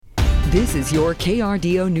This is your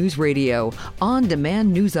KRDO News Radio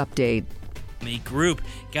on-demand news update. A group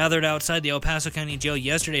gathered outside the El Paso County Jail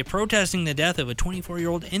yesterday protesting the death of a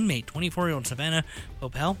 24-year-old inmate. 24-year-old Savannah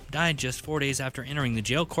Popel died just 4 days after entering the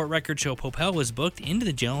jail. Court records show Popel was booked into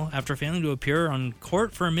the jail after failing to appear on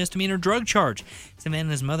court for a misdemeanor drug charge.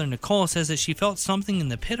 Savannah's mother, Nicole, says that she felt something in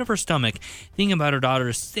the pit of her stomach, thinking about her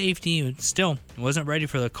daughter's safety, but still wasn't ready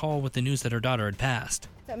for the call with the news that her daughter had passed.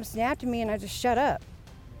 Something snapped at me, and I just shut up.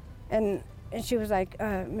 And she was like,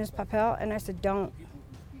 Miss Popel, and I said, don't,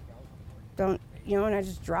 and I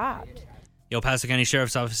just dropped. The El Paso County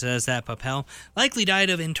Sheriff's Office says that Popel likely died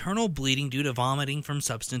of internal bleeding due to vomiting from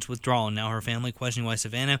substance withdrawal. Now her family questioning why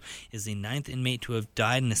Savannah is the 9th inmate to have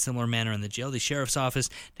died in a similar manner in the jail. The Sheriff's Office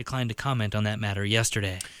declined to comment on that matter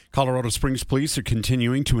yesterday. Colorado Springs police are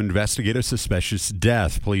continuing to investigate a suspicious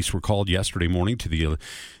death. Police were called yesterday morning to the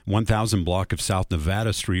 1000 block of South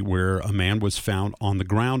Nevada Street where a man was found on the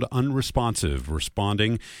ground unresponsive.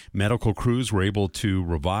 Responding medical crews were able to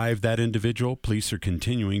revive that individual. Police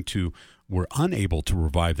were unable to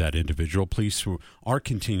revive that individual. Police are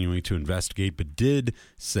continuing to investigate, but did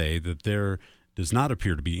say that there does not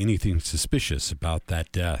appear to be anything suspicious about that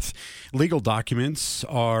death. Legal documents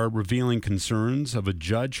are revealing concerns of a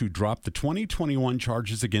judge who dropped the 2021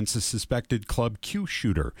 charges against a suspected Club Q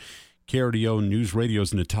shooter. KRDO News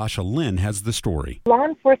Radio's Natasha Lynn has the story. Law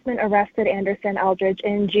enforcement arrested Anderson Eldridge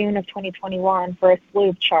in June of 2021 for a slew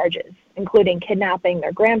of charges, including kidnapping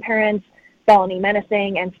their grandparents, felony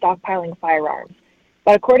menacing, and stockpiling firearms.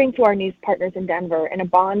 But according to our news partners in Denver, in a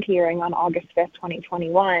bond hearing on August 5th,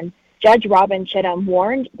 2021, Judge Robin Chittum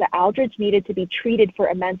warned that Eldridge needed to be treated for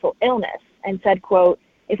a mental illness and said, quote,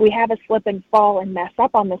 "If we have a slip and fall and mess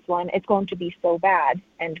up on this one, it's going to be so bad,"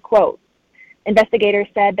 end quote. Investigators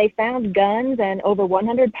said they found guns and over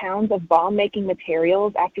 100 pounds of bomb-making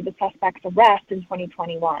materials after the suspect's arrest in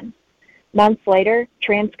 2021. Months later,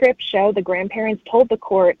 transcripts show the grandparents told the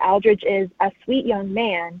court Eldridge is a sweet young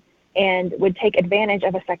man and would take advantage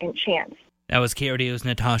of a second chance. That was KRDO's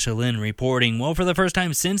Natasha Lynn reporting. Well, for the first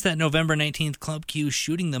time since that November 19th Club Q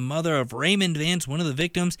shooting, the mother of Raymond Vance, one of the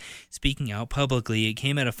victims, speaking out publicly. It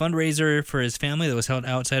came at a fundraiser for his family that was held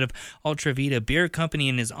outside of Ultra Vita Beer Company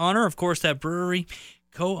in his honor. Of course, that brewery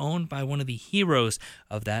co-owned by one of the heroes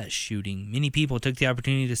of that shooting. Many people took the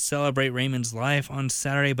opportunity to celebrate Raymond's life on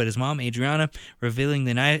Saturday, but his mom, Adriana, revealing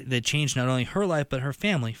the night that changed not only her life, but her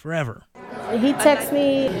family forever. He texted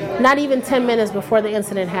me not even 10 minutes before the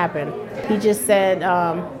incident happened. He just said,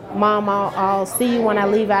 Mom, I'll see you when I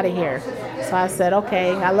leave out of here. So I said,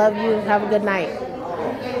 okay, I love you, have a good night.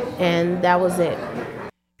 And that was it.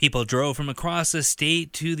 People drove from across the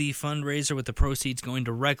state to the fundraiser with the proceeds going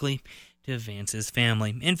directly to Vance's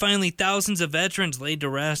family. And finally, thousands of veterans laid to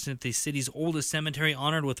rest at the city's oldest cemetery,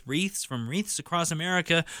 honored with wreaths from wreaths across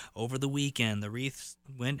America over the weekend. The wreaths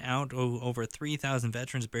went out to over 3,000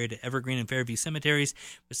 veterans buried at Evergreen and Fairview cemeteries,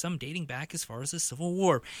 with some dating back as far as the Civil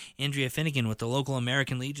War. Andrea Finnegan with the local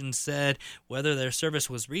American Legion said whether their service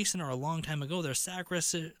was recent or a long time ago, their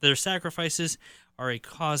sacrifices are a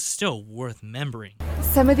cause still worth remembering.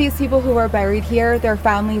 Some of these people who are buried here, their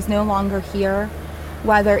families no longer here,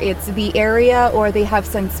 whether it's the area or they have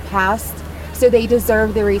since passed, so they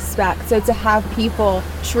deserve the respect. So to have people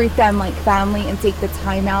treat them like family and take the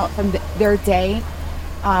time out from their day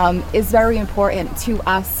is very important to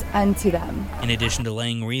us and to them. In addition to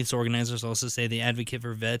laying wreaths, organizers also say they advocate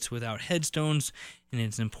for vets without headstones, and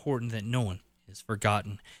it's important that no one is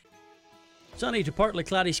forgotten. Sunny to partly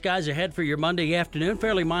cloudy skies ahead for your Monday afternoon.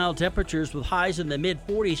 Fairly mild temperatures with highs in the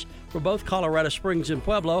mid-40s for both Colorado Springs and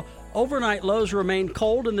Pueblo. Overnight lows remain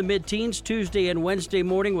cold in the mid-teens Tuesday and Wednesday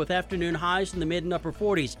morning, with afternoon highs in the mid and upper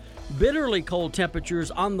 40s. Bitterly cold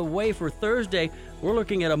temperatures on the way for Thursday. We're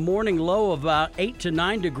looking at a morning low of about 8 to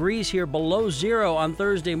 9 degrees here below zero on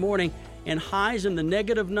Thursday morning, and highs in the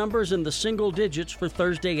negative numbers in the single digits for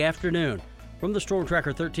Thursday afternoon. From the Storm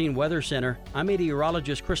Tracker 13 Weather Center, I'm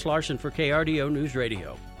meteorologist Chris Larson for KRDO News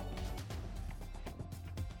Radio.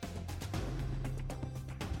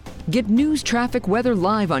 Get news, traffic, weather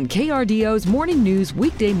live on KRDO's Morning News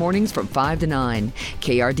weekday mornings from 5 to 9.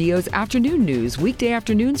 KRDO's Afternoon News weekday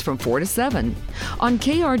afternoons from 4 to 7. On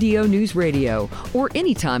KRDO News Radio or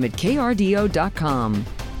anytime at krdo.com.